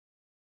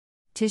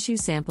Tissue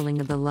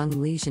sampling of the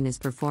lung lesion is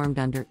performed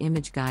under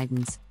image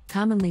guidance,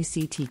 commonly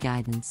CT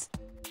guidance.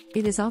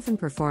 It is often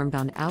performed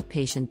on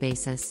outpatient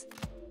basis.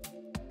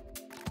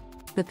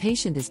 The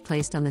patient is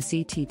placed on the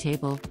CT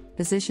table,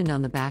 positioned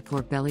on the back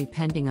or belly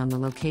pending on the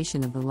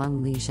location of the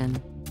lung lesion.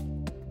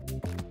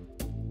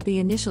 The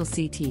initial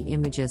CT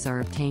images are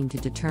obtained to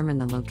determine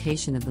the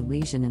location of the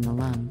lesion in the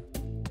lung.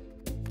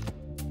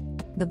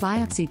 The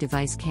biopsy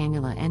device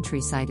cannula entry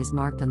site is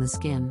marked on the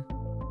skin.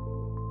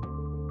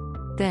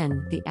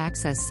 Then, the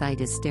access site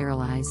is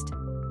sterilized.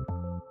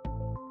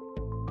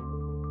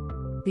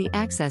 The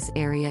access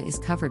area is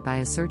covered by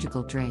a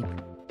surgical drape.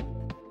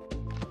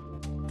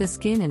 The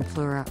skin and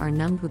pleura are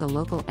numbed with a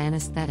local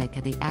anesthetic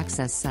at the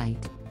access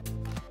site.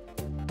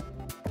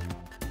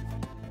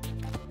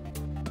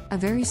 A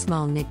very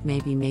small nick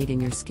may be made in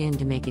your skin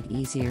to make it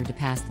easier to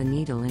pass the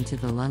needle into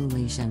the lung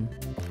lesion.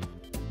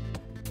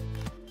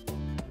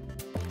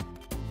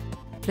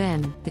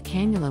 Then, the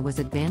cannula was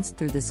advanced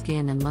through the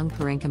skin and lung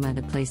parenchyma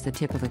to place the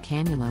tip of a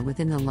cannula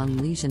within the lung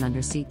lesion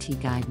under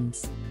CT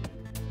guidance.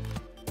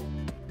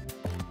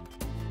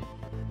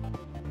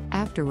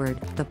 Afterward,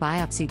 the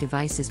biopsy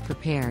device is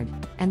prepared,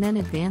 and then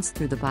advanced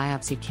through the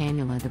biopsy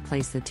cannula to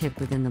place the tip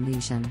within the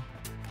lesion.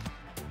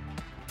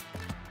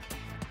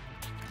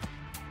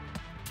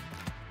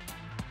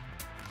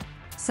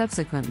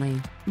 Subsequently,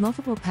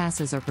 multiple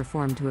passes are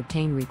performed to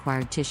obtain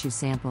required tissue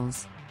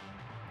samples.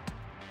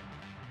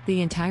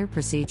 The entire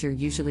procedure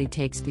usually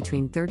takes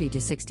between 30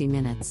 to 60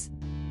 minutes.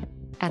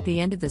 At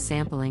the end of the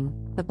sampling,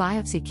 the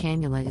biopsy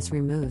cannula is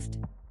removed.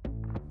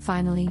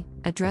 Finally,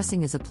 a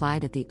dressing is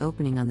applied at the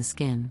opening on the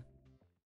skin.